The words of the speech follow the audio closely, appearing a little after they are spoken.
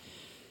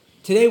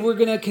Today we're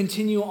going to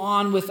continue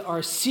on with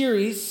our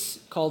series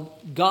called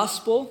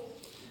Gospel,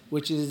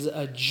 which is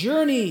a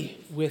journey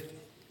with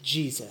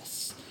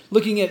Jesus,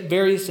 looking at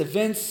various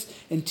events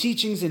and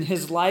teachings in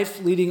his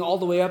life leading all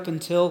the way up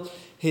until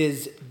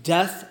his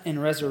death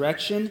and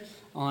resurrection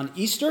on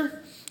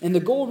Easter. And the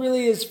goal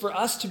really is for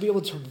us to be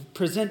able to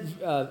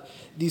present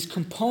these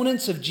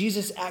components of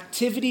Jesus'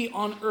 activity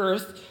on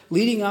earth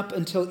leading up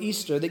until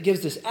Easter that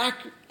gives this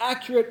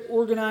accurate,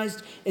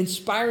 organized,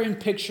 inspiring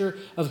picture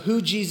of who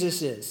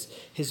Jesus is,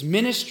 his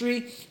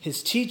ministry,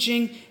 his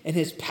teaching, and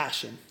his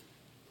passion.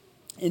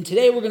 And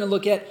today we're going to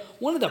look at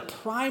one of the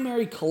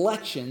primary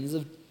collections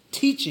of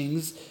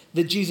teachings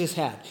that Jesus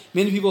had.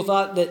 Many people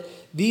thought that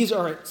these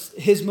are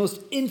his most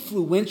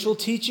influential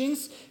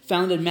teachings,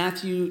 found in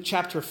Matthew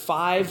chapter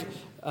 5,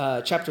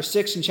 chapter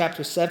 6 and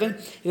chapter 7.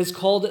 It is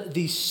called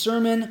the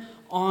Sermon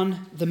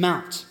on the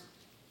Mount.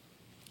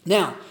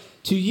 Now,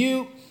 to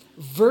you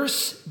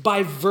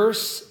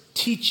verse-by-verse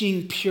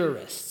teaching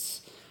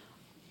purists,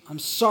 I'm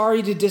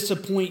sorry to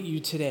disappoint you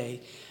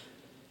today,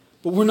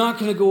 but we're not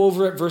going to go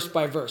over it verse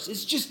by verse.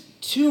 It's just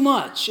too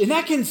much. And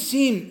that can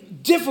seem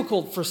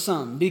difficult for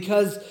some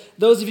because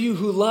those of you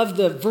who love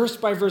the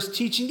verse-by-verse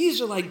teaching, these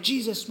are like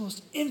Jesus'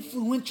 most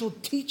influential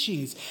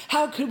teachings.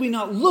 How could we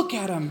not look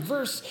at them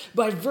verse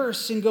by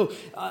verse and go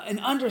and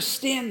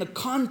understand the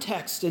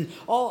context and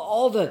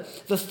all the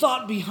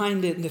thought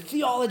behind it and the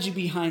theology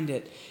behind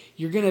it?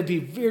 You're going to be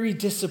very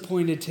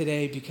disappointed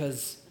today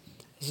because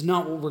it's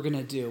not what we're going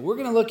to do. We're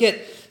going to look at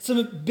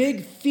some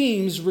big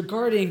themes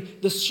regarding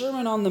the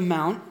Sermon on the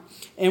Mount,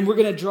 and we're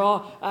going to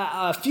draw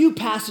a few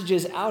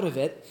passages out of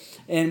it,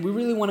 and we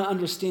really want to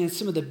understand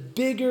some of the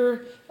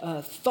bigger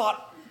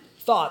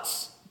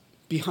thoughts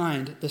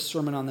behind the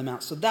Sermon on the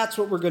Mount. So that's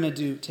what we're going to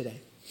do today.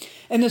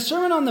 And the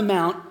Sermon on the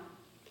Mount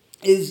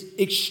is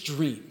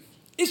extreme.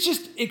 It's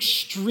just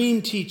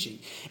extreme teaching.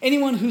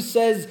 Anyone who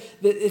says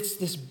that it's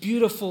this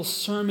beautiful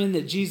sermon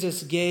that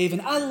Jesus gave,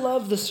 and I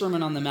love the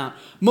Sermon on the Mount,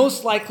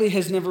 most likely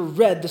has never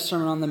read the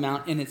Sermon on the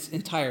Mount in its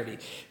entirety.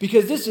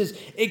 Because this is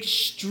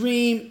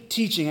extreme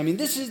teaching. I mean,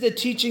 this is the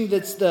teaching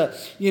that's the,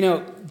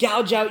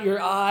 gouge out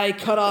your eye,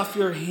 cut off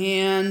your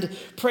hand,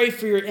 pray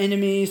for your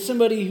enemy,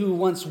 somebody who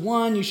wants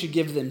one, you should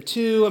give them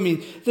two. I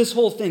mean, this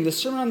whole thing, the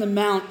Sermon on the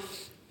Mount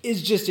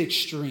is just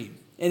extreme.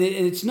 And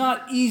it's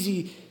not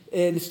easy,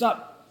 and it's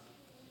not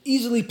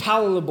easily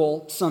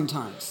palatable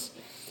sometimes.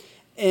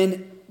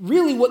 And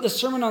really what the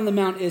Sermon on the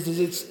Mount is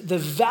it's the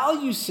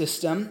value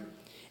system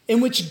in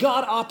which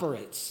God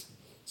operates.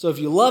 So if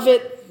you love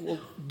it, well,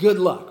 good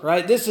luck,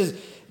 right? This is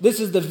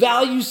the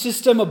value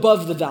system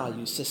above the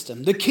value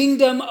system, the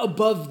kingdom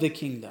above the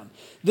kingdom.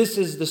 This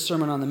is the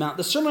Sermon on the Mount.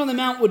 The Sermon on the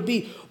Mount would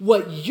be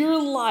what your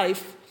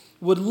life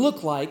would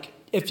look like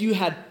if you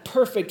had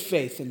perfect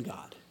faith in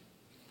God.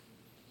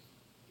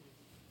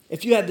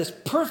 If you had this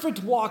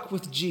perfect walk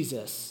with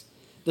Jesus,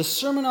 the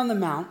Sermon on the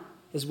Mount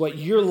is what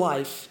your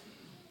life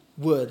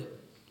would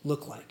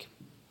look like.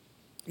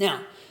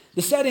 Now,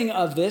 the setting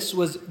of this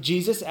was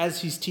Jesus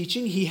as he's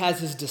teaching. He has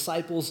his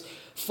disciples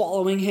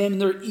following him.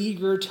 They're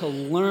eager to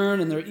learn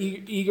and they're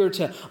eager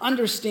to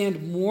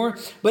understand more.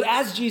 But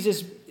as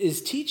Jesus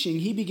is teaching,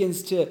 he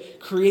begins to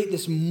create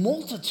this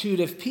multitude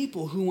of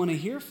people who want to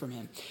hear from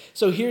him.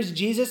 So here's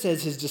Jesus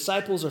as his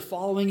disciples are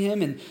following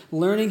him and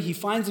learning. He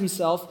finds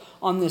himself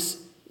on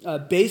this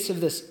base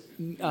of this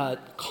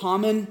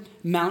common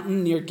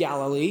mountain near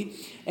Galilee,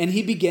 and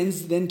he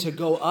begins then to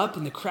go up,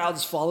 and the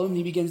crowds follow him, and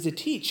he begins to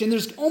teach. And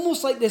there's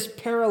almost like this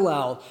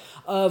parallel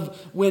of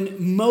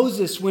when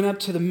Moses went up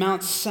to the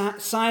Mount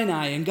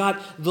Sinai and got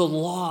the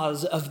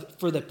laws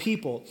for the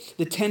people,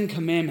 the 10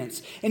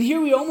 Commandments. And here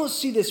we almost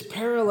see this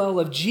parallel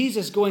of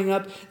Jesus going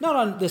up, not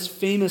on this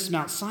famous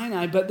Mount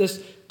Sinai, but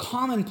this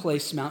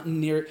commonplace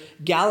mountain near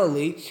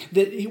Galilee,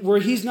 where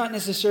he's not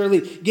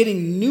necessarily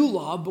getting new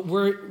law, but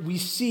where we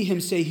see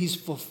him say he's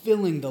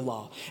fulfilling the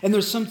law. And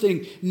there's something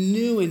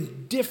new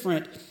and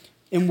different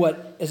in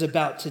what is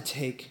about to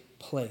take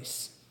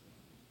place.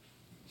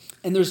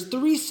 And there's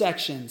 3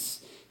 sections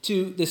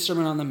to the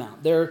Sermon on the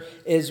Mount.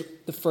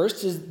 The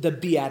first is the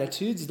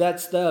Beatitudes.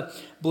 That's the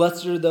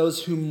blessed are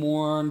those who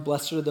mourn,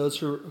 blessed are those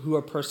who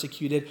are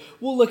persecuted.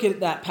 We'll look at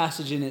that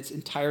passage in its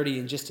entirety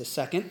in just a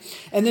second.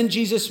 And then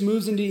Jesus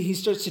moves into, he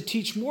starts to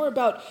teach more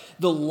about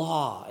the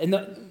law and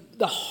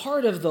the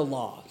heart of the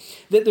law.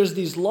 That there's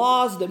these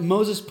laws that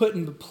Moses put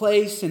into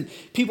place, and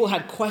people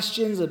had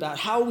questions about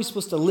how are we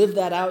supposed to live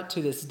that out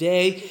to this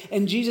day.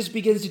 And Jesus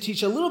begins to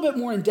teach a little bit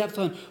more in depth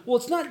on, well,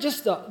 it's not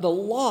just the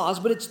laws,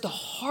 but it's the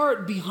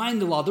heart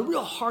behind the law, the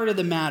real heart of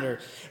the matter.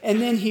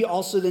 And then he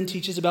also then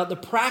teaches about the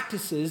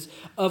practices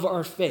of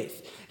our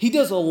faith. He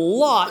does a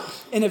lot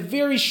in a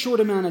very short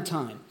amount of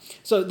time.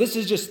 So this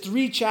is just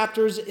 3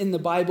 chapters in the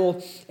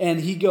Bible, and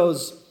he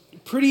goes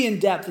pretty in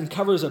depth and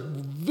covers a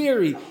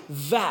very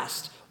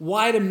vast,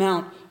 wide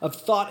amount of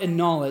thought and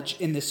knowledge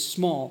in this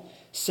small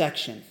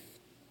section.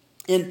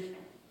 And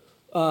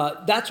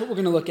that's what we're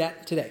going to look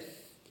at today.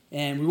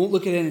 And we won't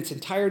look at it in its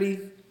entirety,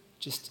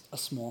 just a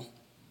small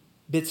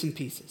bits and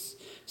pieces.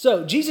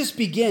 So Jesus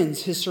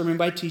begins his sermon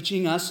by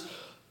teaching us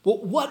well,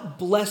 what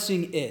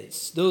blessing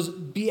is, those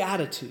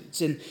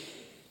Beatitudes. And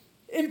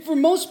for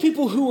most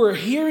people who were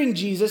hearing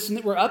Jesus and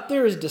that were up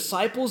there as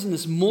disciples in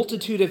this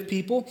multitude of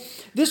people,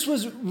 this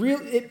was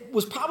it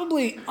was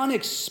probably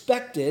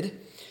unexpected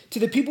to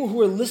the people who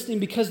were listening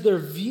because their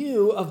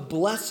view of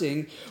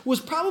blessing was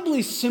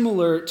probably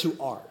similar to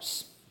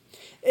ours.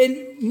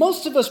 And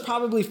most of us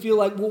probably feel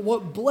like, well,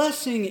 what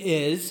blessing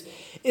is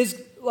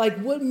like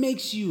what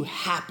makes you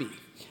happy.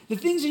 The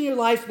things in your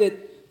life that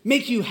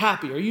make you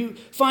happy, or you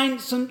find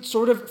some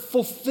sort of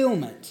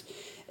fulfillment.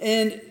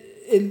 And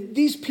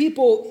these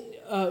people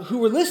who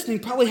were listening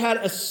probably had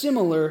a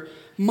similar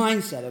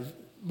mindset of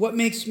what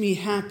makes me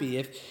happy.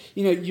 If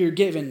you're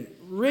given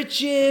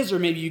riches, or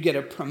maybe you get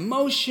a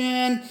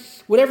promotion,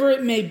 whatever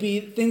it may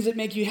be, things that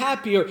make you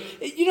happy. Or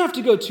you don't have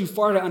to go too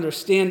far to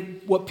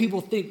understand what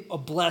people think a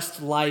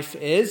blessed life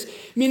is.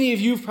 Many of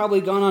you have probably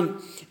gone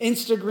on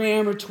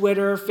Instagram or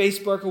Twitter or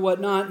Facebook or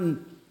whatnot,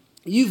 and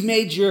you've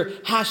made your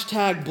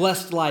hashtag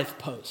blessed life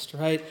post,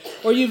 right?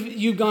 Or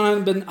you've gone on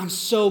and been, I'm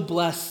so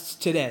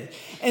blessed today.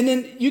 And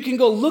then you can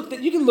go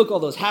you can look all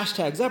those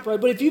hashtags up,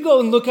 right? But if you go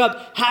and look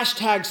up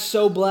hashtag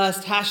so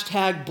blessed,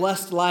 hashtag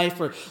blessed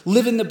life, or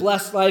living the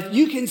blessed life,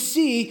 you can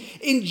see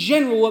in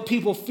general what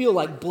people feel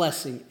like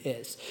blessing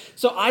is.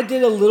 So I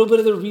did a little bit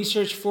of the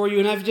research for you,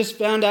 and I've just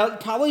found out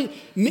probably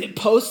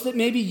posts that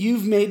maybe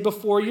you've made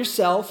before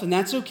yourself, and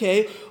that's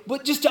okay.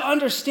 But just to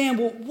understand,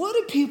 well, what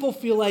do people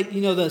feel like,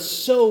 the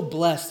so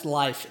blessed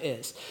life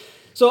is?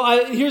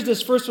 So here's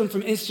this first one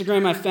from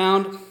Instagram I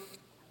found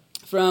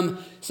from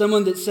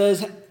someone that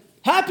says,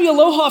 Happy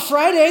Aloha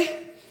Friday.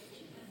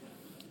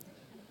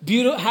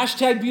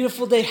 Hashtag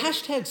beautiful day.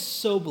 Hashtag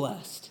so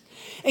blessed.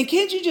 And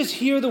can't you just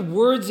hear the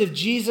words of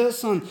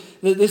Jesus on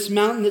this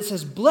mountain that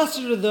says,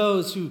 Blessed are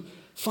those who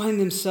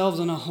find themselves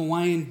on a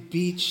Hawaiian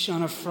beach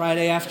on a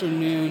Friday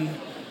afternoon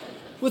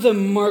with a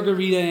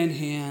margarita in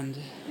hand.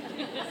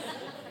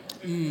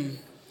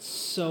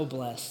 So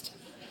blessed.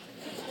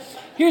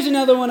 Here's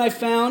another one I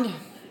found,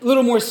 a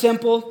little more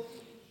simple.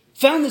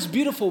 Found this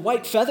beautiful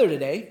white feather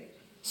today.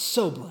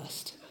 So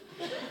blessed.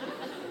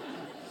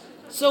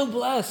 So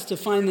blessed to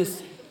find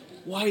this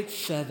white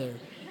feather.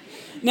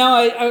 Now,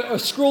 I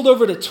scrolled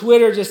over to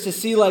Twitter just to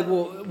see,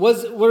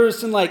 what are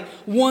some,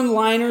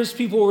 one-liners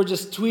people were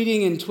just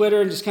tweeting in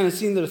Twitter and just kind of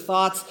seeing their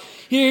thoughts.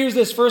 Here's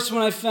this first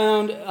one I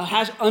found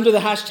under the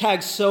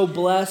hashtag so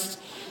blessed.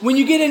 When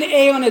you get an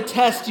A on a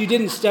test you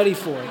didn't study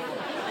for.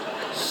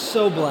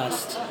 So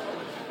blessed.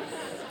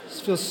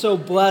 Just feel so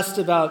blessed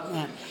about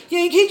that.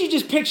 Can't you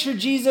just picture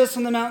Jesus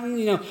on the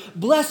mountain?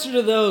 Blessed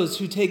are those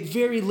who take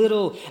very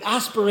little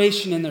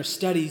aspiration in their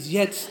studies,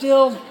 yet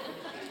still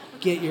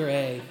get your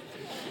A.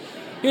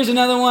 Here's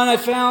another one I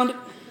found.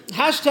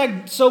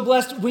 Hashtag so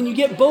blessed when you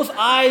get both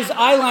eyes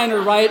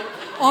eyeliner right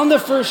on the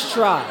first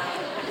try.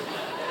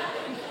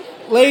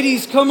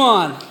 Ladies, come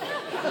on.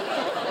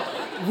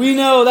 We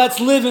know that's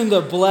living the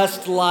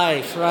blessed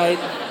life, right?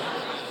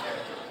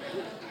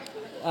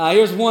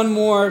 Here's one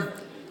more.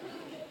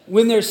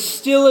 When there's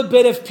still a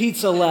bit of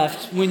pizza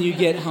left when you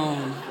get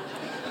home.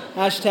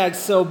 Hashtag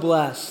so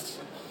blessed.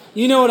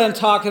 You know what I'm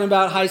talking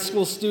about, high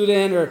school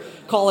student or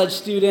college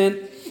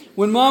student.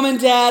 When mom and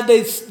dad,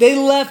 they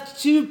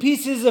left 2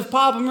 pieces of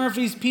Papa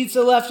Murphy's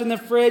pizza left in the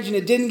fridge and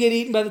it didn't get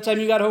eaten by the time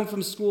you got home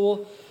from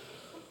school.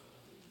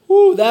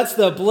 Ooh, that's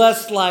the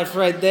blessed life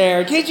right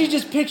there. Can't you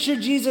just picture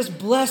Jesus?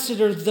 Blessed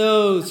are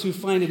those who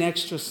find an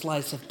extra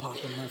slice of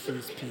Papa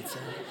Murphy's pizza.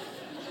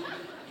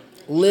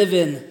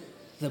 Living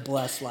the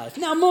blessed life.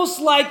 Now, most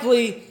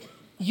likely,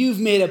 you've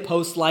made a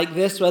post like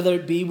this, whether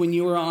it be when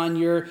you were on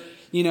your,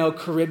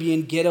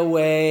 Caribbean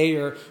getaway,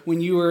 or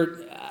when you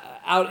were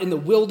out in the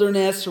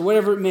wilderness, or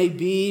whatever it may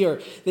be, or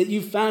that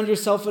you found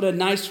yourself at a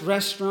nice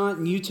restaurant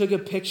and you took a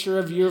picture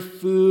of your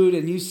food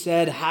and you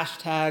said,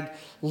 hashtag,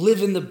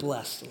 living the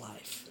blessed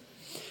life.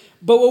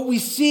 But what we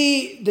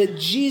see that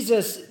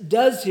Jesus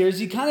does here is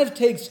he kind of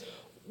takes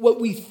what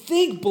we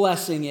think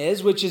blessing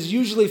is, which is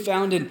usually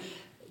found in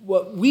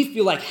what we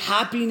feel like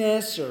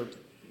happiness or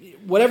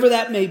whatever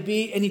that may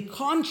be, and he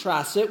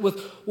contrasts it with,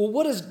 well,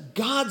 what does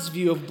God's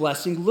view of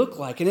blessing look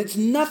like? And it's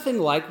nothing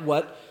like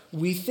what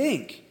we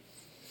think.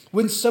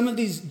 When some of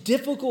these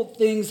difficult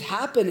things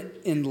happen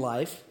in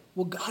life,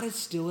 well, God is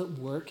still at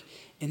work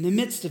in the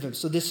midst of them.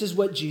 So this is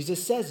what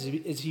Jesus says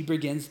as he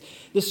begins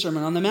the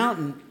Sermon on the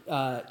Mountain,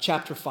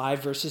 chapter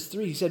 5, verses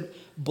 3. He said,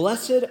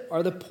 Blessed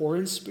are the poor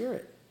in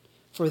spirit,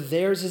 for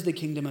theirs is the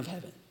kingdom of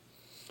heaven.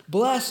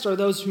 Blessed are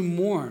those who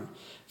mourn,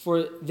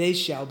 for they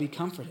shall be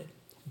comforted.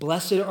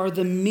 Blessed are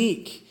the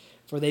meek,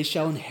 for they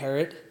shall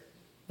inherit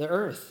the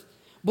earth.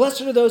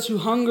 Blessed are those who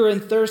hunger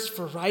and thirst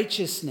for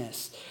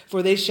righteousness,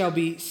 for they shall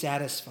be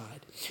satisfied.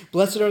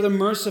 Blessed are the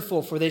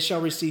merciful, for they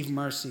shall receive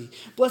mercy.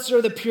 Blessed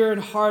are the pure in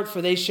heart,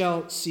 for they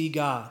shall see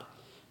God.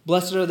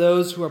 Blessed are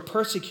those who are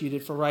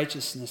persecuted for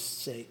righteousness'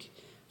 sake,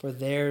 for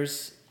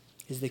theirs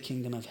is the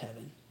kingdom of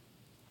heaven.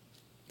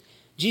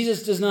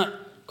 Jesus does not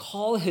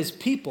call his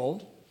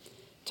people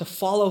to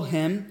follow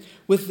him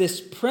with this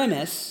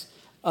premise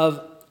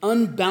of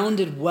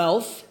unbounded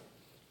wealth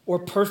or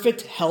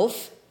perfect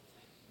health.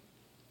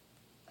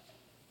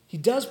 He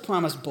does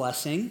promise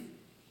blessing,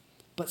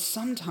 but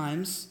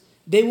sometimes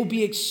they will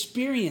be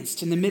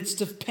experienced in the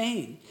midst of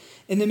pain,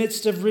 in the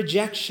midst of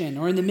rejection,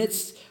 or in the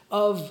midst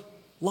of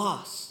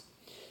loss.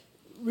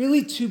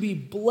 Really, to be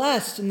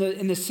blessed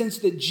in the sense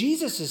that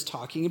Jesus is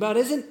talking about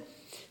isn't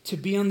to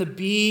be on the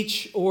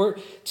beach or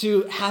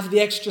to have the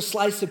extra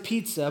slice of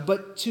pizza,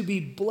 but to be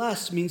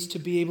blessed means to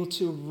be able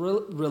to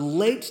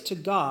relate to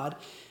God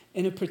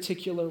in a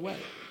particular way.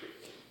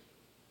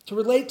 To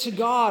relate to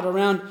God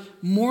around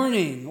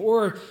mourning,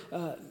 or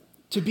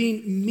to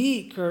being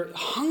meek, or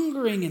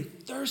hungering and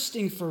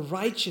thirsting for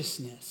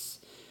righteousness.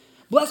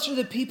 Blessed are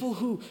the people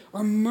who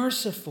are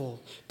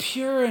merciful,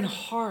 pure in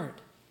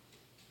heart,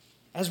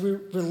 as we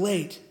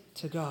relate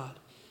to God.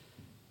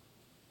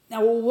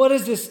 Now, what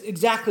does this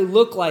exactly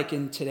look like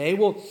in today?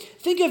 Well,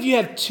 think of you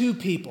have two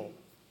people.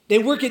 They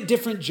work at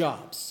different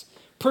jobs.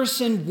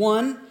 Person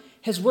one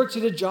has worked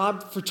at a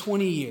job for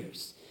 20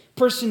 years.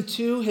 Person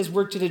two has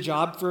worked at a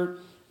job for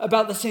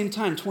about the same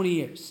time, 20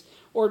 years.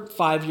 Or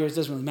 5 years,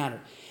 doesn't really matter.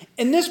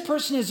 And this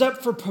person is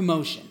up for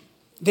promotion.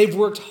 They've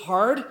worked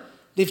hard.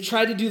 They've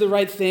tried to do the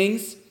right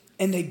things.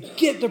 And they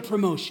get the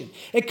promotion.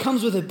 It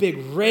comes with a big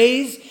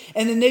raise,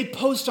 and then they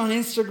post on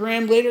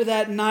Instagram later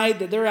that night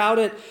that they're out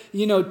at,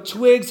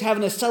 Twigs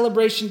having a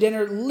celebration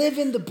dinner,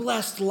 living the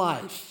blessed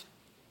life.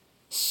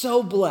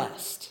 So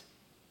blessed.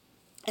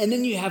 And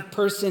then you have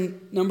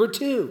person number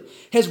two,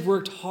 has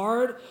worked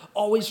hard,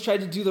 always tried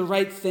to do the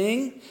right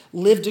thing,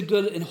 lived a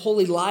good and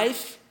holy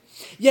life,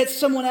 yet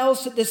someone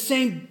else at the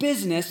same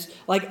business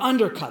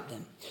undercut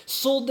them.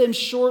 Sold them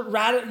short,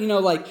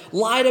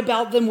 lied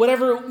about them,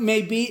 whatever it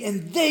may be,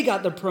 and they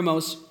got the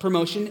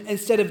promotion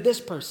instead of this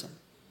person.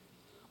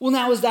 Well,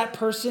 now is that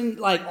person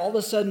all of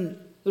a sudden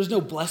there's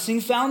no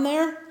blessing found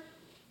there?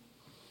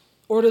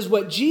 Or does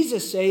what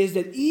Jesus say is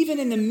that even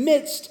in the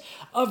midst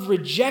of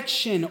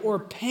rejection or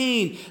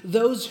pain,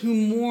 those who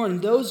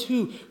mourn, those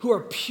who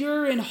are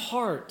pure in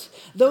heart,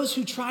 those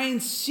who try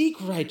and seek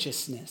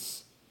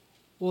righteousness,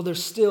 well,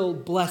 there's still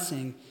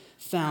blessing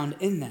found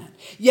in that.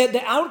 Yet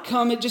the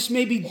outcome, it just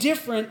may be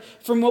different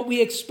from what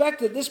we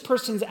expected. This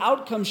person's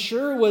outcome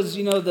sure was,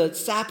 the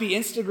sappy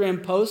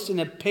Instagram post and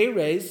a pay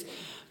raise,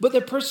 but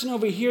the person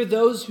over here,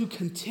 those who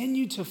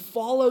continue to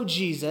follow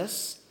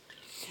Jesus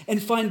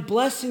and find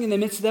blessing in the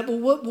midst of that,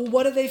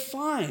 what do they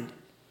find?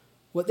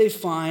 What they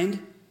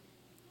find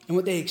and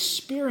what they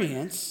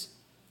experience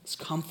is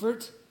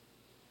comfort,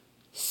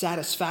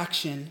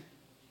 satisfaction,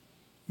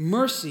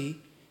 mercy,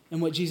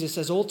 and what Jesus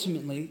says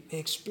ultimately, they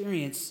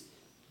experience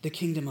the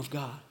kingdom of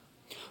God.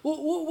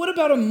 Well, what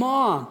about a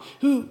mom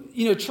who,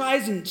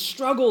 tries and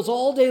struggles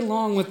all day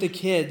long with the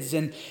kids,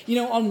 and,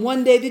 on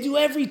one day they do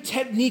every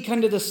technique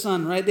under the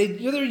sun, right?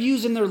 They're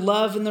using their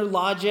love and their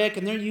logic,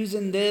 and they're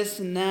using this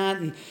and that,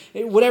 and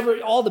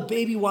whatever, all the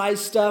baby wise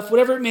stuff,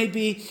 whatever it may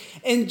be,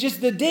 and just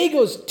the day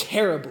goes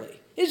terribly.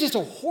 It's just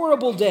a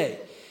horrible day.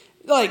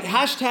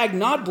 Hashtag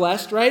not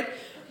blessed, right?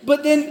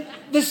 But then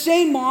the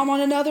same mom on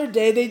another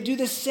day, they do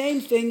the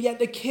same thing, yet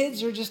the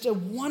kids are just a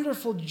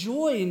wonderful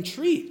joy and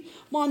treat.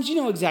 Moms, you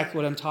know exactly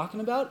what I'm talking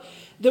about.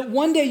 That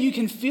one day you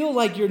can feel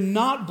like you're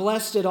not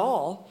blessed at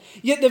all,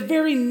 yet the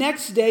very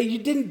next day you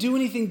didn't do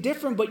anything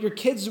different, but your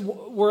kids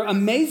were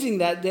amazing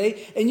that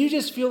day, and you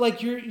just feel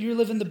like you're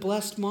living the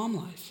blessed mom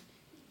life.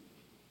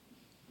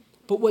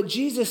 But what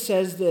Jesus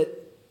says that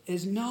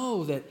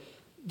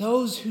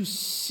those who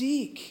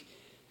seek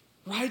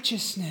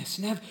righteousness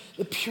and have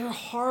the pure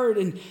heart,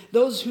 and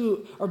those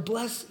who are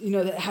blessed,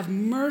 that have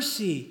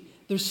mercy,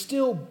 there's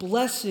still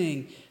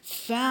blessing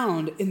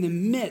found in the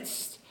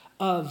midst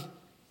of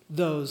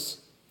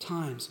those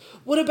times.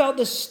 What about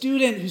the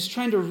student who's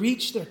trying to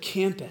reach their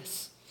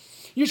campus?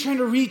 You're trying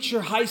to reach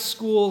your high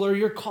school or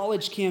your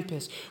college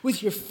campus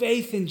with your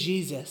faith in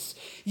Jesus.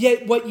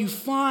 Yet what you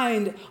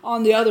find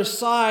on the other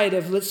side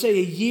of, let's say,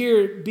 a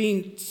year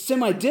being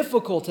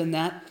semi-difficult in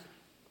that,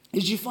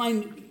 is you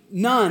find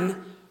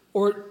none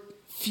or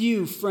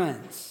few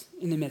friends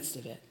in the midst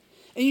of it.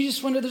 And you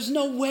just wonder, there's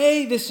no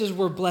way this is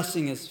where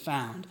blessing is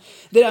found.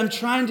 That I'm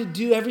trying to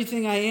do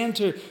everything I am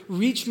to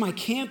reach my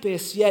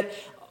campus, yet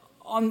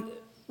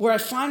where I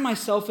find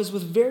myself is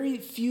with very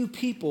few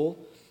people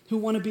who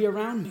want to be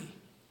around me.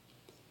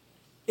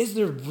 Is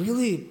there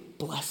really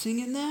blessing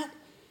in that?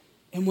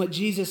 And what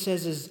Jesus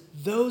says is,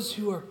 those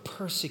who are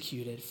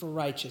persecuted for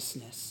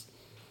righteousness,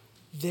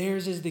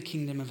 theirs is the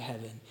kingdom of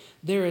heaven.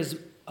 There is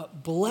a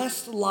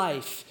blessed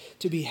life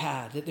to be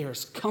had, that there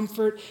is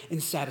comfort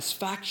and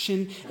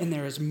satisfaction, and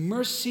there is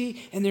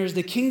mercy, and there is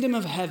the kingdom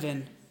of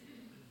heaven,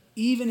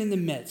 even in the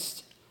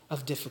midst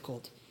of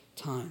difficult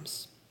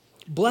times.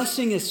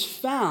 Blessing is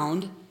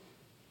found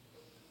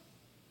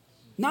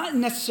not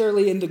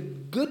necessarily in the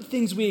good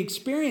things we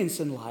experience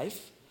in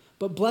life,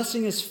 but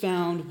blessing is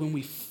found when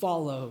we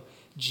follow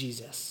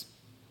Jesus.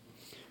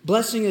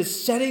 Blessing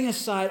is setting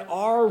aside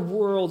our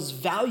world's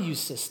value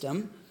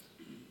system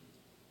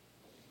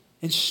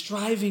and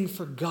striving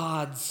for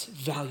God's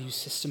value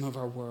system of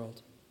our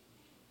world.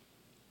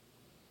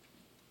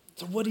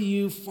 So what do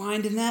you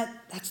find in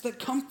that? That's the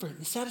comfort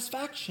and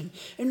satisfaction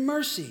and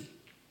mercy.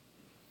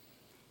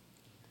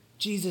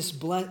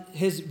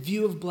 his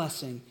view of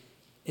blessing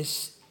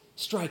is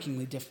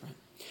strikingly different.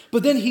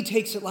 But then he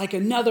takes it like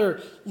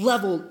another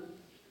level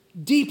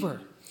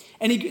deeper.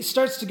 And he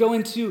starts to go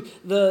into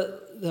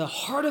the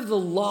heart of the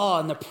law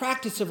and the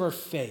practice of our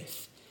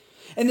faith.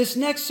 And this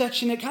next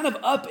section, it kind of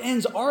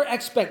upends our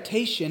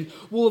expectation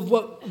of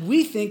what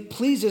we think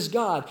pleases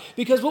God.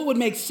 Because what would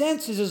make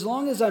sense is as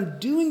long as I'm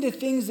doing the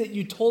things that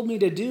you told me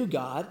to do,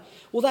 God,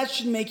 well, that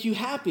should make you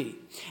happy.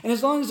 And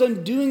as long as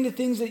I'm doing the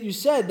things that you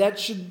said,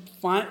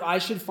 I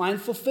should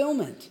find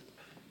fulfillment.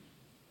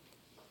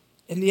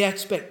 And the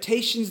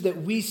expectations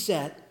that we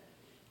set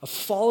of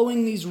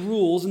following these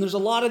rules, and there's a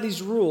lot of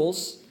these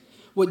rules,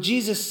 what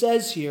Jesus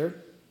says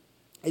here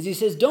is he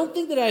says, don't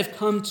think that I've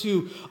come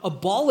to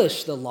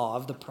abolish the law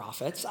of the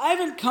prophets. I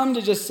haven't come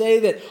to just say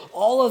that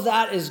all of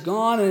that is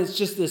gone and it's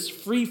just this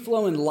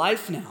free-flowing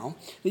life now,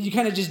 that you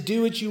kind of just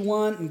do what you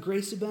want and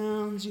grace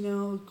abounds,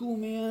 cool,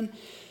 man.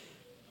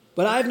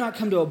 But I have not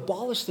come to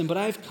abolish them, but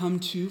I have come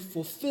to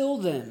fulfill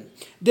them.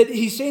 That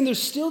he's saying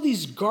there's still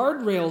these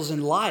guardrails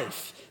in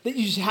life that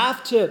you just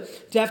have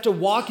to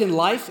walk in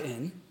life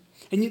in,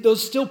 and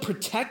those still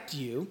protect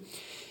you.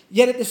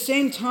 Yet at the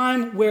same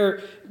time,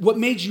 where what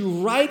made you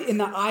right in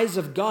the eyes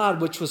of God,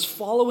 which was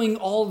following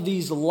all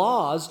these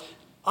laws,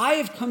 I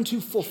have come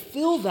to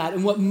fulfill that.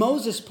 And what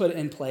Moses put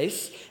in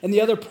place and the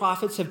other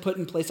prophets have put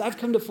in place, I've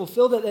come to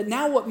fulfill that. That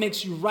now what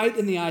makes you right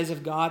in the eyes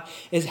of God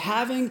is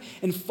having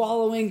and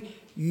following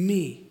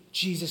me,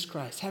 Jesus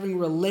Christ, having a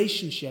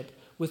relationship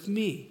with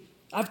me.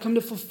 I've come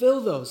to fulfill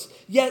those.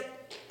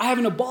 Yet I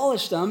haven't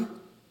abolished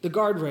them. The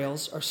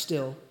guardrails are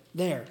still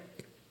there.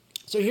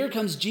 So here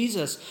comes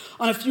Jesus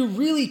on a few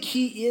really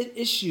key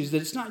issues that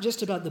it's not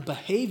just about the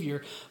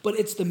behavior, but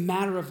it's the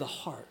matter of the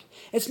heart.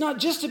 It's not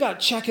just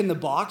about checking the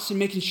box and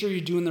making sure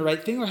you're doing the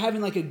right thing or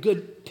having like a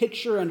good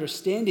picture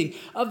understanding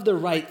of the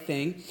right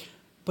thing,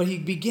 but he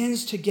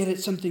begins to get at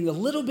something a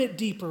little bit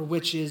deeper,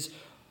 which is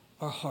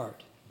our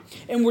heart.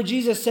 And where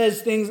Jesus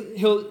says things,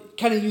 he'll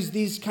kind of use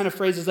these kind of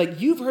phrases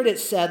like, you've heard it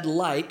said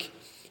like,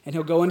 and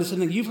he'll go into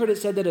something, you've heard it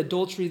said that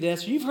adultery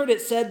this, or you've heard it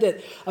said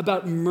that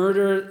about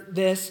murder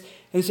this,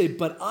 and say,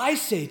 but I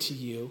say to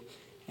you,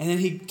 and then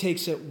he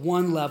takes it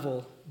one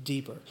level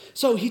deeper.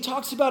 So he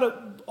talks about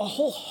a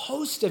whole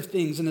host of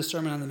things in the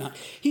Sermon on the Mount.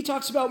 He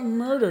talks about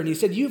murder, and he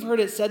said, you've heard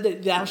it said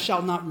that thou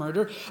shalt not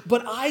murder,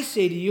 but I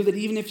say to you that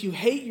even if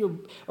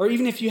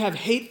you have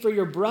hate for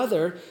your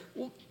brother,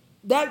 well,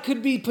 that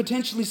could be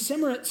potentially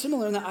similar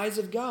in the eyes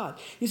of God.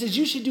 He says,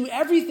 you should do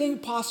everything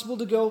possible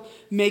to go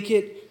make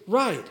it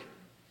right.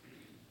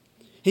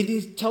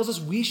 He tells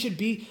us we should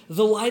be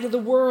the light of the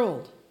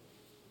world.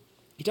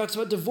 He talks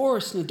about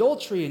divorce and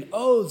adultery and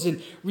oaths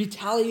and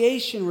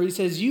retaliation, where he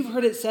says, you've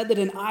heard it said that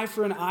an eye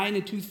for an eye and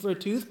a tooth for a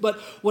tooth, but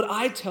what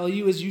I tell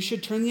you is you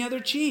should turn the other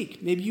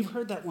cheek. Maybe you've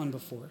heard that one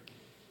before.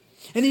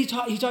 And he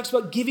talks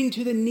about giving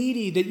to the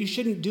needy, that you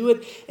shouldn't do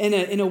it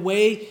in a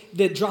way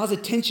that draws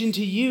attention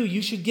to you.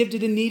 You should give to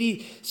the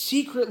needy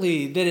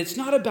secretly, that it's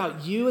not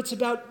about you, it's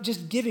about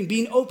just giving,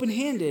 being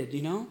open-handed,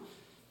 And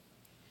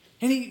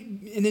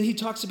then he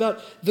talks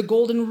about the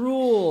golden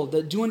rule,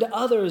 that do unto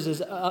others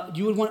as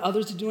you would want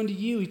others to do unto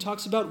you. He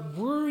talks about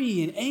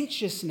worry and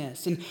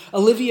anxiousness. And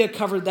Olivia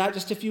covered that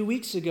just a few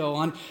weeks ago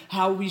on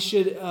how we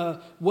should,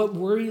 what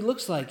worry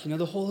looks like,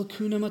 the whole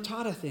Hakuna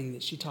Matata thing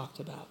that she talked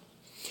about.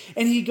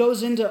 And he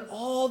goes into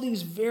all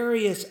these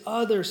various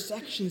other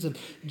sections of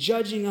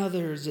judging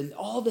others and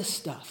all this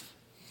stuff.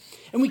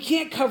 And we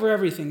can't cover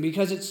everything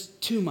because it's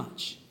too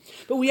much.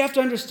 But we have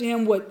to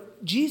understand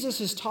what Jesus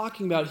is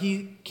talking about.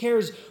 He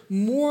cares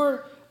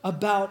more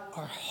about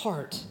our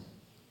heart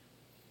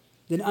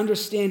than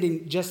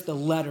understanding just the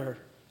letter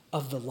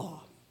of the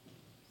law.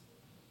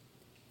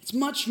 It's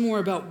much more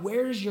about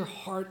where's your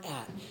heart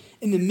at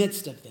in the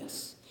midst of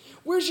this.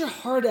 Where's your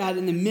heart at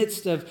in the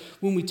midst of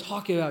when we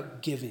talk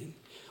about giving?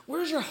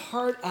 Where's your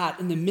heart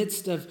at in the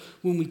midst of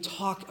when we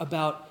talk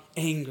about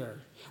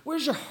anger?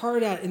 Where's your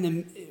heart at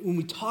when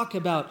we talk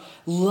about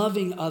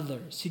loving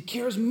others? He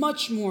cares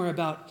much more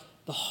about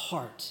the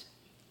heart.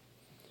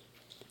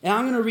 And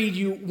I'm going to read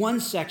you one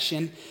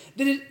section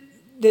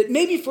that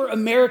maybe for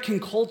American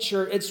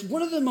culture, it's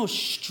one of the most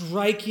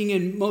striking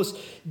and most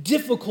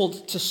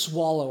difficult to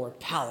swallow or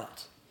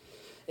palate.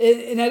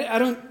 And I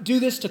don't do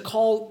this to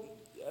call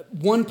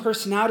one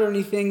person out or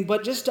anything,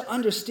 but just to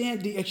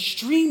understand the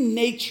extreme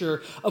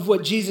nature of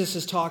what Jesus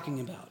is talking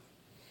about.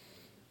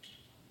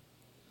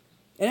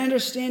 And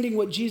understanding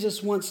what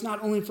Jesus wants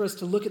not only for us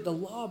to look at the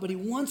law, but he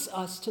wants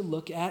us to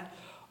look at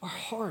our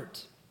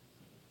heart.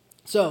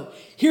 So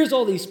here's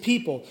all these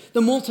people,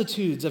 the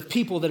multitudes of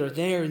people that are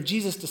there, and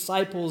Jesus'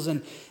 disciples,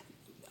 and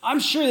I'm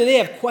sure that they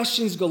have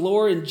questions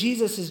galore, and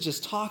Jesus is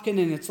just talking,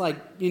 and it's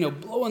like,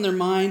 blowing their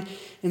mind.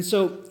 And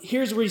so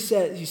here's where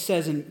he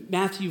says in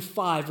Matthew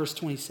 5, verse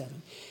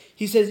 27.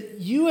 He says,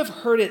 you have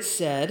heard it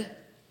said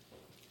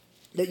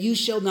that you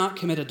shall not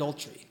commit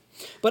adultery.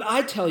 But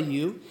I tell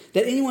you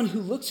that anyone who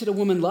looks at a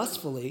woman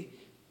lustfully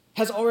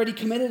has already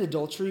committed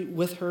adultery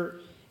with her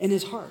in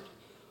his heart.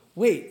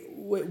 Wait,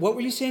 what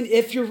were you saying?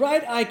 If your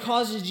right eye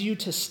causes you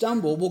to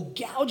stumble, well,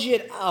 gouge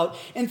it out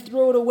and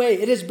throw it away.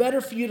 It is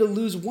better for you to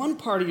lose one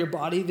part of your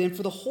body than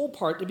for the whole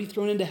part to be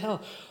thrown into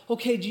hell.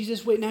 Okay,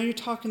 Jesus, wait, now you're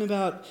talking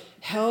about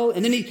hell?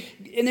 And then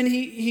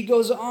he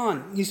goes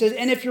on. He says,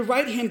 and if your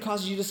right hand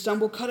causes you to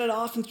stumble, cut it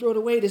off and throw it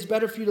away. It is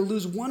better for you to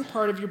lose one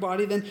part of your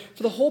body than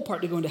for the whole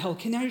part to go into hell.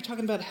 Okay, now you're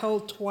talking about hell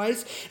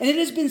twice. And it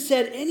has been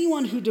said,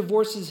 anyone who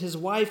divorces his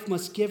wife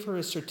must give her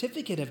a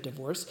certificate of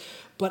divorce.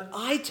 But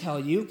I tell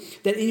you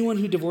that anyone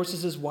who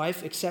divorces his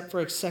wife, except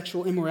for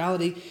sexual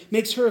immorality,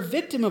 makes her a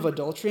victim of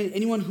adultery, and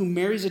anyone who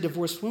marries a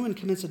divorced woman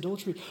commits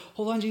adultery.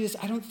 Hold on, Jesus,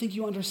 I don't think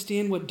you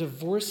understand what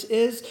divorce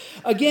is.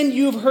 Again,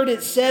 you have heard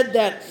it said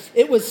that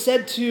it was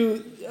said to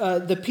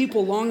the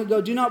people long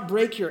ago, do not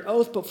break your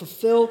oath, but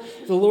fulfill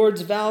the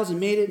Lord's vows, and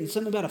made it, and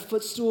something about a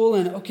footstool,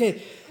 and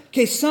okay,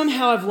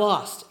 somehow I've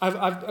lost.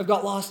 I've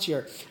got lost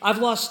here. I've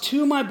lost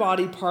two of my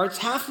body parts.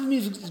 Half of me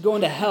is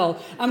going to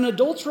hell. I'm an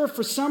adulterer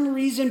for some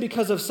reason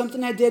because of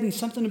something I did and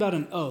something about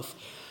an oath.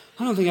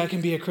 I don't think I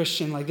can be a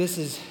Christian. Like, this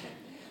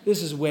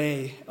is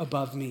way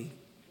above me.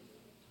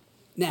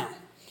 Now,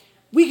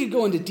 we could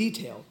go into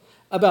detail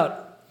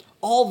about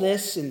all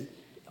this and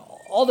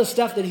all the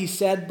stuff that he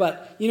said,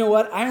 but you know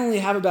what? I only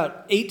have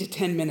about 8 to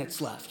 10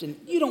 minutes left, and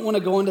you don't want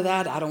to go into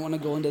that. I don't want to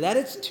go into that.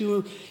 It's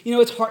too,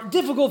 it's hard,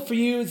 difficult for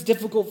you. It's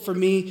difficult for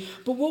me.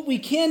 But what we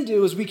can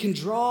do is we can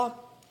draw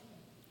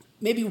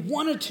maybe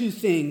one or two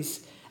things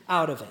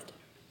out of it.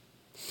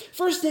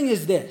 First thing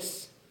is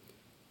this.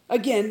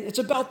 Again, it's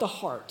about the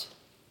heart.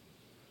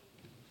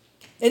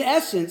 In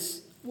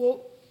essence,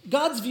 well,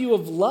 God's view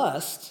of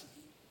lust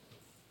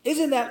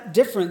isn't that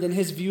different than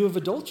his view of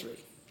adultery.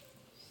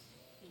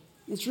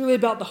 It's really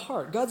about the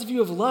heart. God's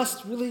view of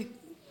lust really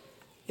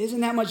isn't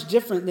that much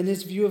different than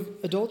his view of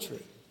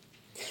adultery.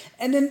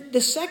 And then the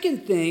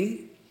second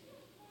thing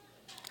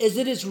is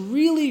that it's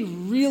really,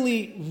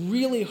 really,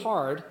 really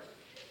hard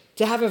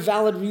to have a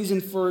valid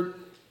reason for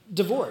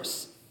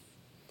divorce.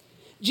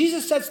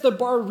 Jesus sets the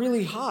bar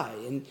really high,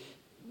 and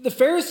the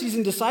Pharisees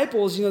and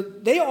disciples,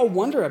 they all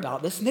wonder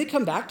about this, and they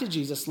come back to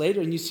Jesus later,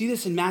 and you see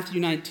this in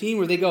Matthew 19,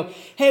 where they go,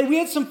 hey, we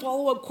had some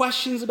follow-up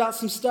questions about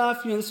some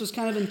stuff, this was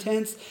kind of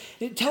intense.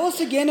 Tell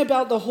us again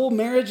about the whole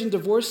marriage and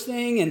divorce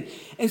thing,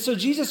 and so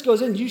Jesus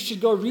goes in, you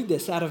should go read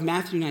this out of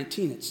Matthew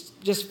 19, it's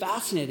just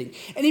fascinating.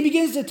 And he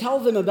begins to tell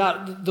them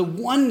about the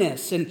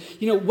oneness, and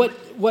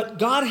what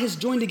God has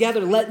joined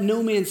together, let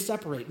no man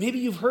separate. Maybe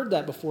you've heard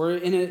that before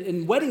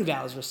in wedding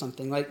vows or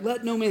something, like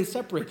let no man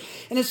separate.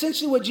 And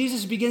essentially what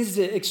Jesus begins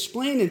to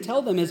explain and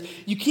tell them is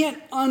you can't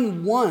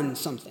un-one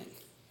something.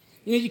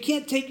 You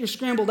can't take your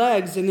scrambled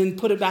eggs and then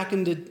put it back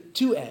into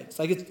two eggs.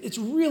 Like it's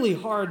really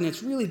hard and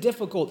it's really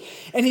difficult.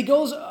 And he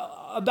goes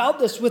about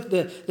this with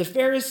the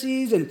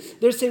Pharisees, and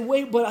they're saying,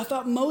 wait, but I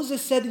thought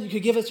Moses said that you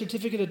could give a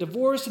certificate of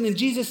divorce. And then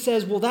Jesus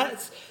says, well,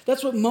 that's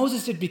what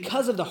Moses did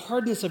because of the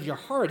hardness of your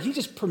heart. He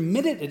just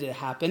permitted it to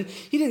happen.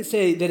 He didn't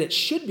say that it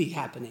should be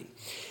happening.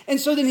 And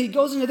so then he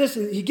goes into this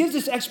and he gives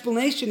this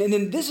explanation, and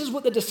then this is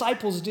what the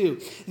disciples do.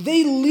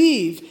 They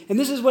leave, and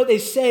this is what they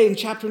say in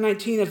chapter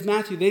 19 of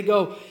Matthew. They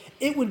go,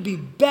 it would be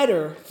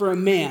better for a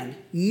man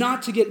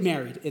not to get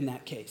married in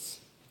that case.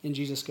 And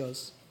Jesus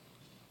goes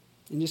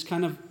and just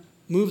kind of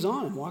moves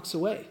on and walks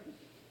away.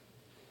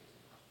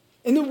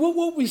 And then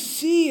what we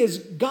see is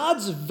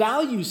God's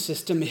value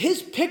system,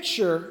 his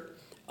picture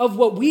of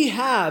what we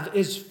have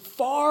is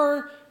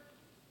far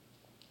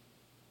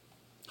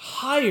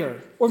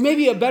higher, or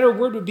maybe a better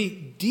word would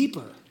be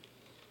deeper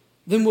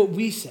than what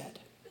we said.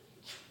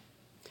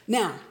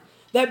 Now,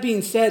 that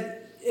being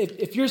said,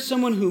 if you're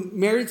someone who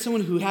married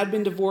someone who had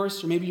been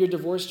divorced, or maybe you're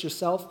divorced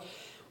yourself,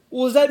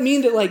 well, does that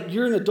mean that like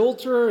you're an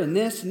adulterer and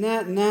this and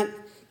that and that?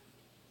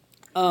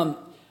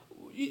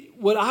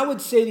 What I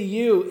would say to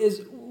you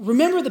is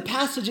remember the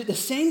passage at the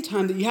same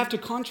time that you have to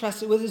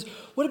contrast it with is,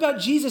 what about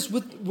Jesus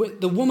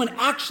with the woman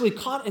actually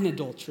caught in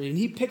adultery? And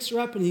he picks her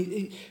up and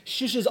he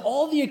shushes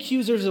all the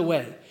accusers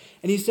away.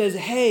 And he says,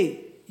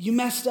 hey, you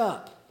messed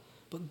up,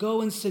 but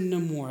go and sin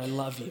no more. I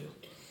love you.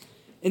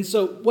 And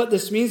so what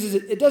this means is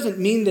it doesn't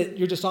mean that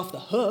you're just off the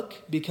hook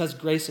because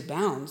grace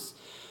abounds.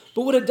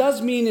 But what it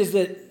does mean is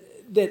that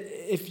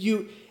if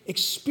you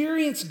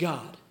experience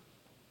God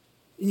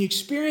and you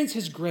experience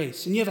his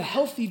grace and you have a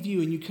healthy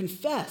view and you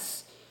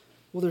confess,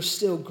 well, there's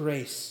still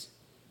grace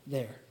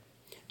there.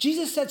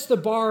 Jesus sets the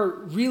bar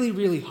really,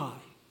 really high.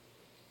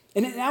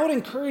 And I would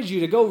encourage you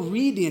to go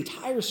read the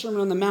entire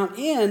Sermon on the Mount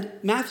and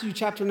Matthew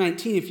chapter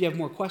 19 if you have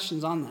more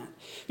questions on that.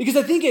 Because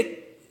I think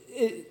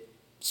it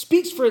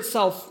speaks for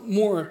itself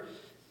more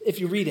if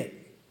you read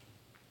it.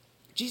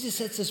 Jesus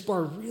sets this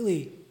bar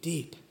really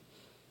deep.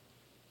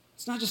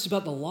 It's not just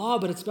about the law,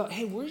 but it's about,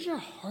 hey, where's your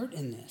heart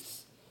in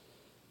this?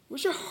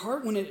 Where's your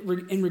heart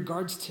in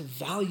regards to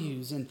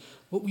values and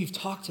what we've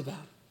talked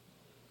about?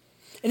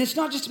 And it's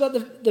not just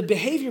about the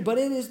behavior, but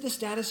it is the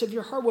status of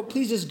your heart. What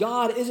pleases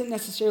God isn't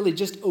necessarily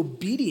just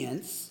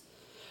obedience,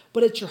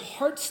 but it's your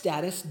heart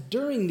status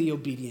during the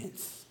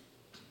obedience.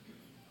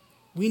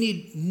 We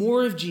need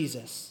more of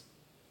Jesus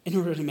in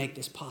order to make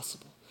this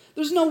possible.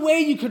 There's no way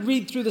you could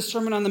read through the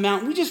Sermon on the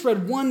Mount. We just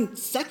read one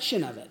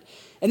section of it.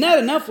 And that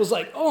enough was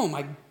like, oh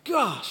my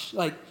gosh,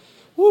 like,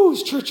 woo,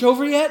 is church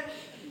over yet?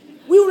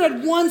 We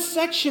read one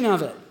section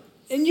of it.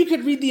 And you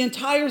could read the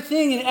entire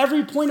thing, and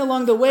every point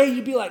along the way,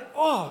 you'd be like,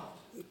 oh,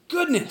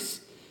 goodness.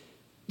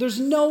 There's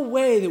no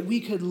way that we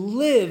could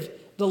live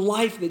the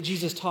life that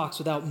Jesus talks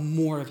without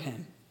more of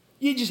him.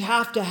 You just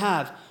have to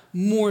have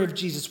more of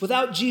Jesus.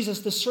 Without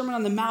Jesus, the Sermon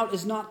on the Mount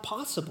is not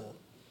possible.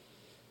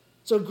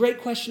 So a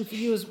great question for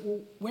you is, well,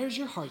 where's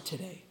your heart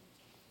today?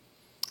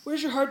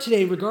 Where's your heart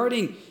today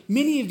regarding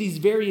many of these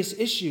various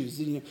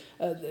issues,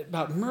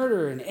 about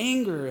murder and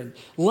anger and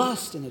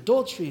lust and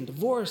adultery and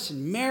divorce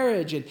and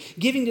marriage and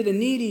giving to the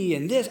needy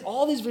and this,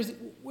 all these various,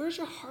 where's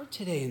your heart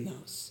today in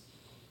those?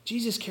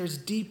 Jesus cares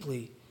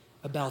deeply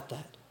about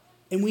that.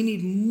 And we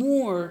need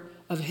more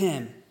of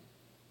him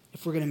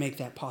if we're going to make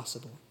that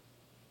possible.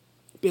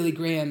 Billy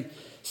Graham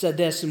said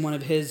this in one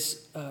of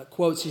his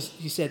quotes.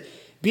 He said,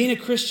 being a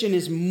Christian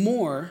is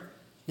more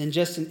than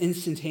just an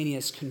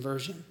instantaneous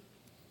conversion.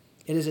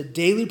 It is a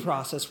daily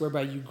process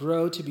whereby you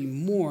grow to be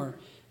more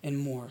and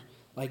more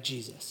like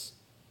Jesus.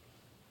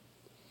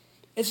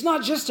 It's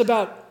not just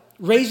about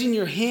raising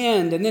your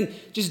hand and then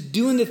just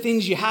doing the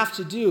things you have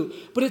to do,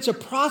 but it's a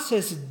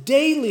process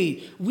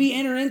daily we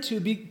enter into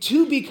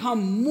to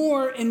become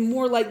more and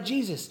more like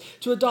Jesus,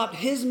 to adopt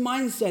his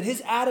mindset,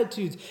 his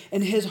attitudes,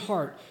 and his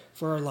heart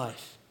for our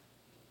life.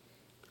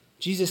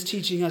 Jesus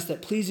teaching us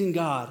that pleasing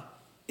God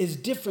is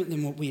different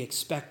than what we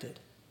expected,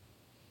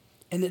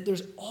 and that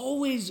there's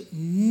always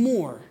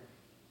more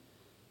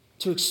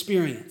to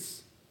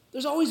experience.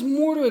 There's always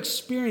more to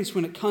experience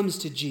when it comes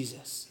to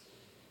Jesus.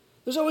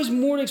 There's always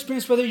more to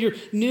experience, whether you're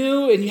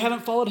new and you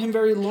haven't followed him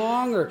very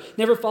long or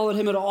never followed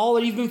him at all,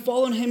 or you've been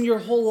following him your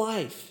whole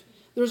life.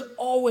 There's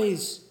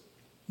always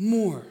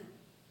more.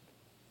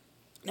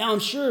 Now, I'm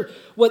sure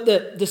what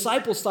the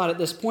disciples thought at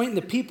this point, and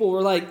the people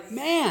were like,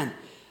 man,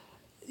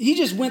 he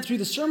just went through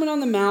the Sermon on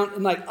the Mount,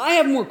 and like, I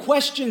have more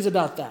questions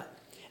about that.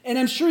 And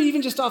I'm sure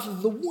even just off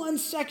of the one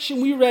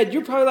section we read,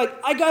 you're probably like,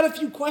 I got a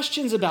few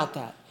questions about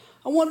that.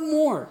 I want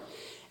more.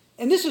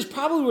 And this is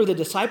probably where the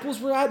disciples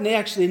were at, and they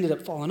actually ended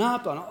up following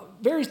up on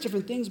various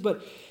different things.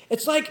 But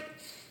it's like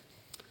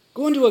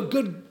going to a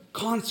good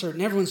concert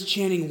and everyone's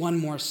chanting one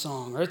more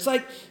song. Or it's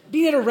like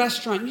being at a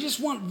restaurant, you just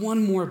want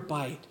one more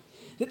bite.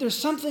 That there's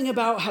something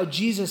about how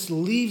Jesus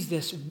leaves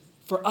this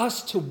for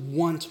us to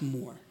want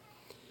more.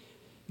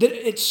 That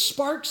it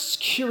sparks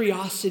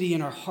curiosity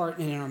in our heart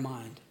and in our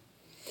mind.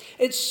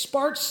 It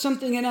sparks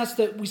something in us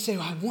that we say,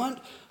 I want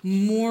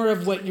more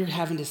of what you're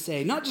having to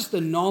say. Not just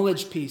the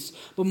knowledge piece,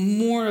 but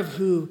more of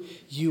who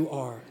you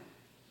are.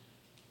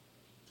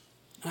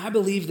 And I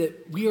believe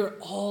that we are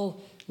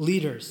all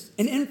leaders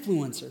and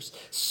influencers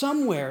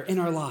somewhere in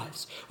our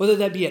lives, whether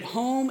that be at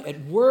home,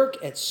 at work,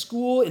 at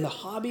school, in the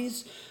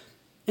hobbies.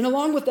 And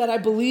along with that, I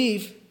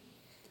believe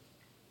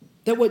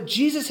that what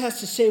Jesus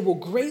has to say will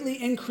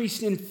greatly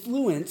increase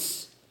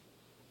influence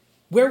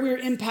where we're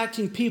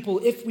impacting people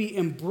if we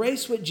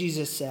embrace what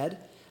Jesus said,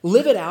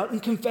 live it out,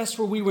 and confess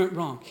where we went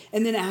wrong,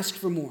 and then ask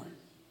for more.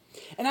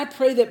 And I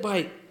pray that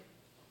by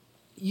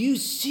you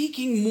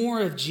seeking more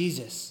of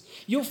Jesus,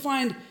 you'll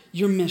find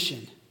your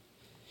mission,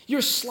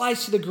 your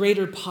slice of the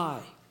greater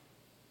pie.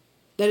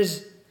 That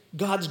is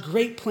God's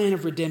great plan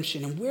of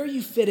redemption and where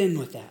you fit in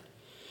with that.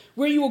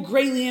 Where you will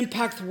greatly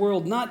impact the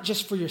world, not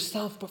just for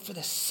yourself, but for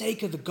the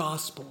sake of the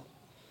gospel.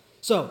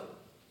 So,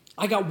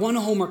 I got one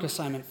homework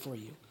assignment for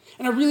you.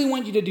 And I really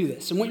want you to do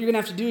this. And what you're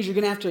going to have to do is you're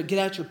going to have to get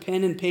out your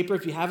pen and paper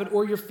if you have it,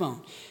 or your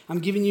phone. I'm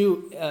giving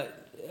you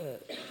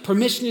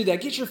permission to do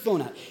that. Get your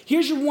phone out.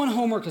 Here's your one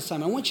homework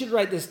assignment. I want you to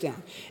write this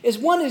down.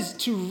 One is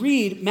to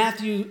read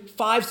Matthew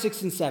 5,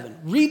 6, and 7.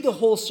 Read the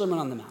whole Sermon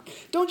on the Mount.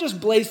 Don't just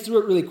blaze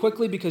through it really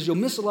quickly because you'll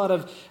miss a lot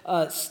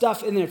of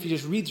stuff in there if you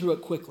just read through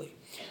it quickly.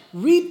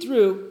 Read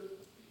through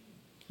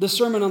the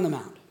Sermon on the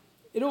Mount.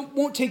 It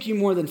won't take you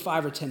more than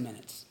 5 or 10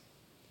 minutes.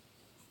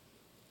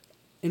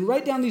 And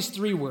write down these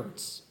 3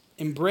 words.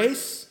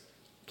 Embrace,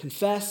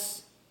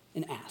 confess,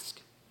 and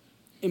ask.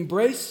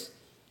 Embrace,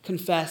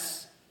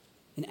 confess,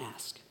 and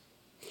ask.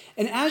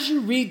 And as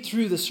you read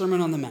through the Sermon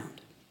on the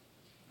Mount,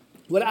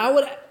 what I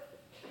would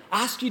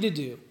ask you to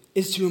do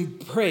is to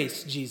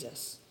embrace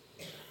Jesus.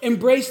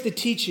 Embrace the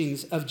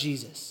teachings of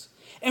Jesus.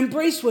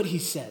 Embrace what he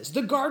says,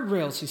 the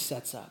guardrails he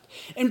sets up.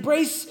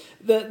 Embrace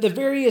the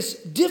various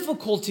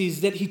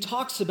difficulties that he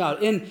talks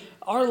about in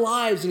our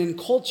lives and in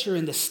culture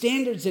and the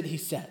standards that he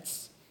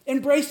sets.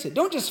 Embrace it.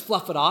 Don't just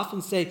fluff it off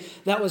and say,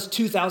 that was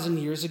 2,000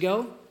 years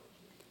ago.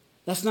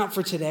 That's not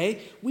for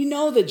today. We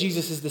know that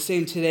Jesus is the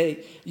same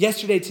today,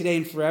 yesterday, today,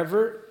 and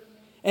forever,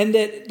 and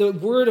that the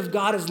Word of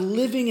God is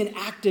living and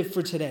active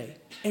for today.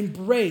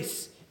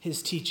 Embrace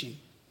his teaching.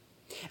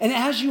 And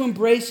as you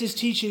embrace his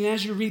teaching,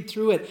 as you read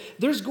through it,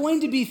 there's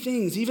going to be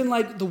things, even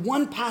like the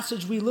one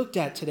passage we looked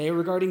at today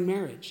regarding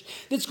marriage,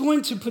 that's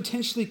going to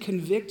potentially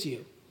convict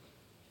you.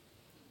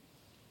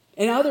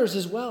 And others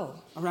as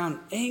well, around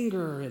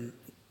anger and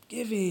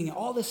giving,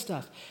 all this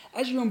stuff.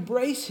 As you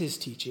embrace his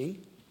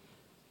teaching,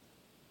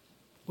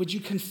 would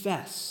you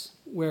confess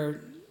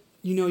where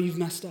you know you've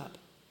messed up.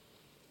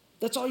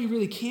 That's all you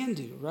really can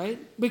do, right?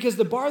 Because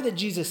the bar that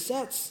Jesus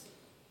sets,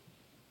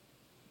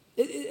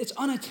 it's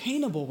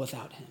unattainable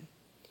without him.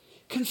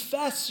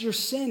 Confess your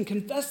sin.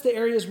 Confess the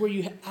areas where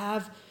you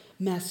have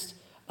messed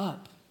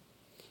up.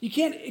 You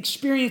can't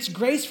experience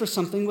grace for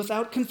something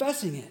without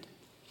confessing it.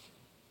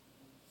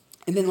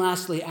 And then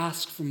lastly,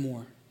 ask for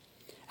more.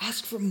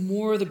 Ask for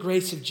more of the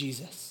grace of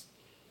Jesus.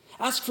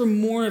 Ask for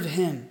more of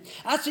him.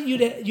 Ask that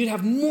you'd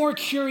have more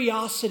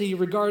curiosity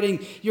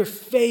regarding your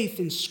faith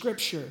in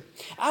Scripture.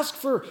 Ask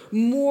for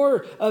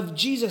more of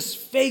Jesus'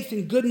 faith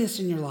and goodness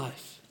in your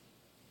life.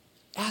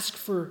 Ask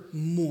for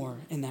more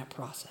in that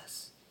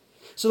process.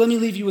 So let me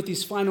leave you with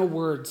these final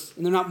words.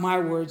 And they're not my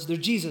words, they're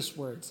Jesus'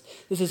 words.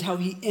 This is how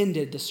he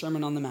ended the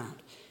Sermon on the Mount.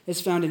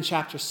 It's found in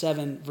chapter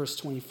 7, verse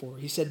 24.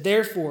 He said,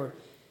 "Therefore,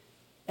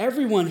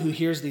 everyone who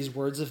hears these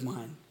words of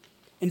mine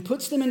and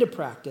puts them into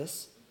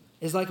practice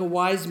is like a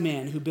wise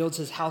man who builds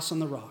his house on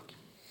the rock.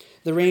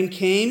 The rain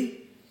came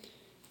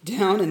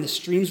down and the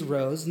streams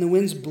rose, and the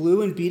winds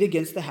blew and beat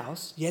against the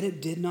house, yet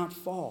it did not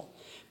fall,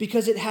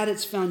 because it had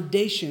its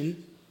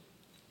foundation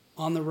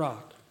on the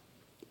rock.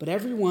 But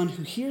everyone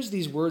who hears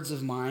these words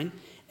of mine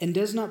and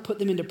does not put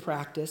them into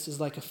practice is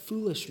like a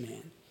foolish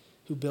man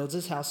who builds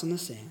his house on the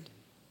sand.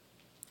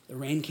 The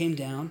rain came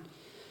down,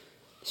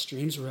 the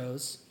streams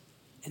rose,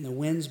 and the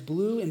winds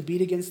blew and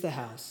beat against the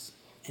house,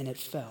 and it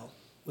fell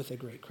with a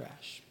great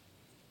crash."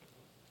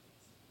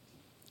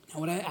 Now,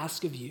 what I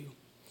ask of you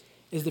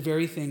is the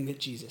very thing that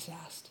Jesus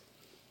asked,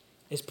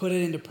 is put it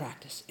into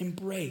practice.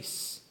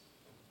 Embrace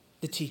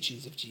the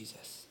teachings of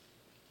Jesus.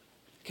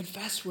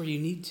 Confess where you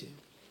need to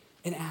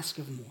and ask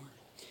of more.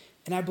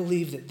 And I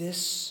believe that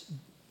this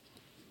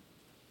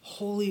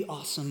holy,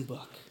 awesome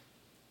book,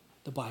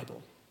 the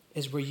Bible,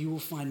 is where you will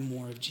find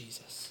more of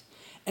Jesus.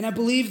 And I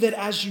believe that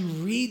as you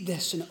read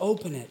this and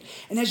open it,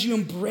 and as you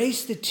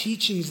embrace the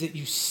teachings that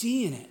you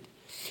see in it,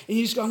 and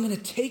you just go, I'm going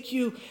to take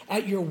you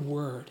at your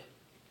word.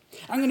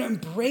 I'm going to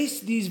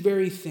embrace these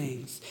very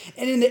things.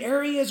 And in the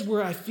areas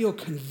where I feel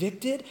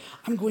convicted,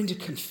 I'm going to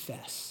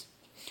confess.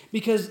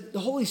 Because the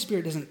Holy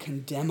Spirit doesn't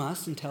condemn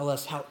us and tell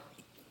us how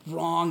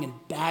wrong and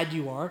bad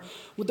you are.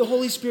 What the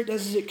Holy Spirit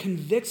does is it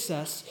convicts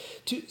us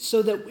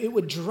so that it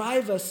would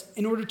drive us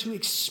in order to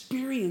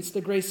experience the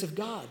grace of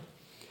God.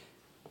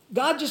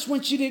 God just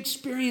wants you to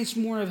experience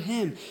more of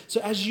him. So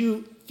as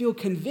you feel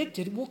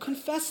convicted, we'll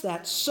confess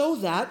that so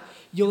that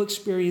you'll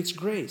experience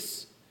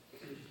grace.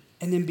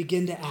 And then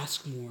begin to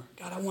ask more.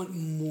 God, I want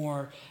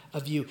more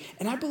of you.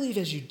 And I believe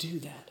as you do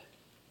that,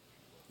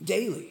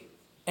 daily,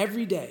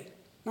 every day,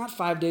 not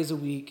 5 days a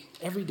week,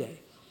 every day,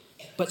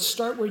 but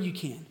start where you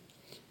can,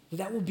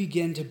 that will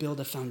begin to build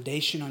a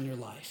foundation on your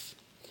life.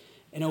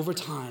 And over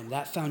time,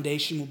 that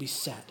foundation will be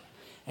set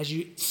as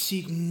you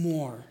seek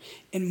more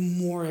and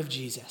more of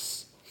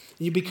Jesus.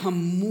 And you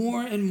become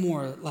more and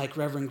more, like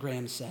Reverend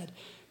Graham said,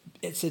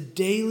 it's a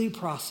daily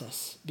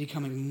process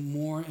becoming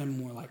more and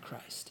more like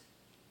Christ.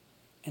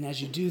 And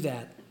as you do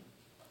that,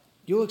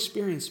 you'll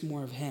experience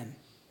more of him.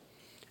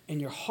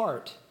 And your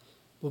heart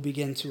will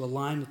begin to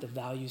align with the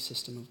value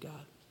system of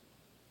God.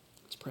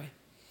 Let's pray.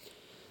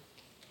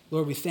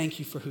 Lord, we thank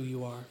you for who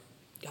you are.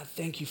 God,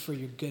 thank you for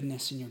your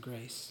goodness and your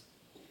grace.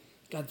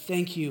 God,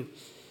 thank you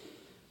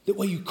that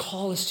what you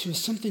call us to is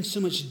something so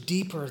much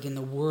deeper than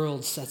the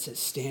world sets its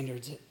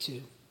standards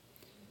to.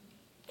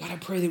 God, I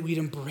pray that we'd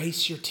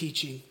embrace your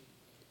teaching.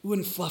 We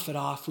wouldn't fluff it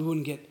off. We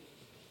wouldn't get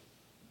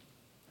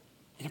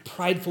in a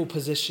prideful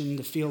position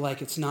to feel like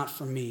it's not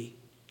for me.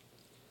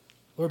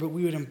 Lord, but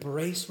we would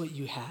embrace what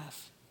you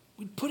have.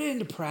 We'd put it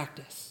into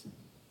practice.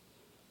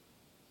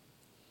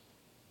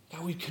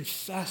 God, we'd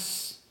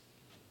confess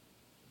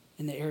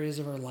in the areas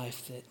of our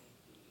life that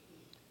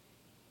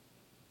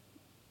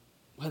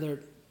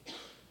whether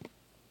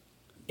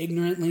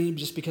ignorantly,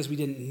 just because we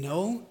didn't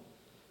know,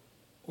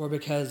 or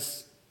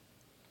because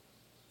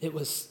it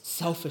was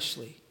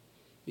selfishly,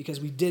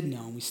 because we did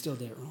know and we still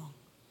did it wrong.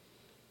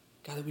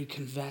 God, that we'd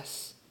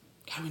confess.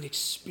 God, we'd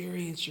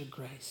experience your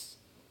grace.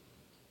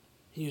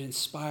 And you'd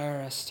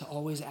inspire us to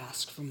always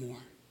ask for more.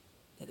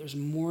 That there's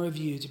more of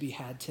you to be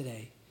had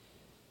today.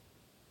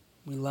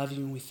 We love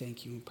you and we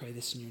thank you. We pray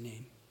this in your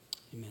name.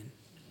 Amen.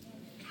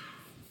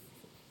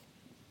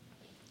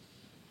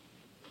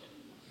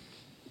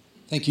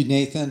 Thank you,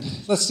 Nathan.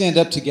 Let's stand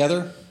up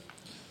together.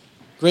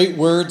 Great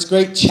words,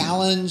 great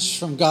challenge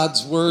from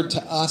God's word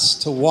to us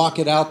to walk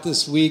it out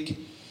this week,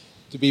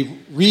 to be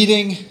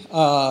reading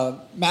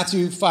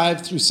Matthew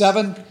 5 through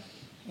 7,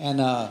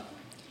 and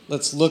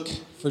let's look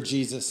for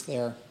Jesus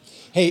there.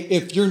 Hey,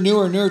 if you're new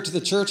or newer to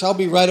the church, I'll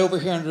be right over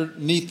here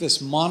underneath this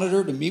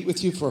monitor to meet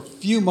with you for a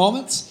few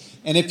moments.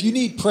 And if you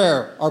need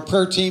prayer, our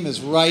prayer team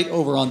is right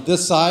over on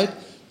this side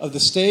of the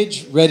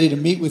stage, ready to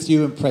meet with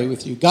you and pray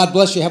with you. God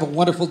bless you. Have a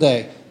wonderful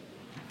day.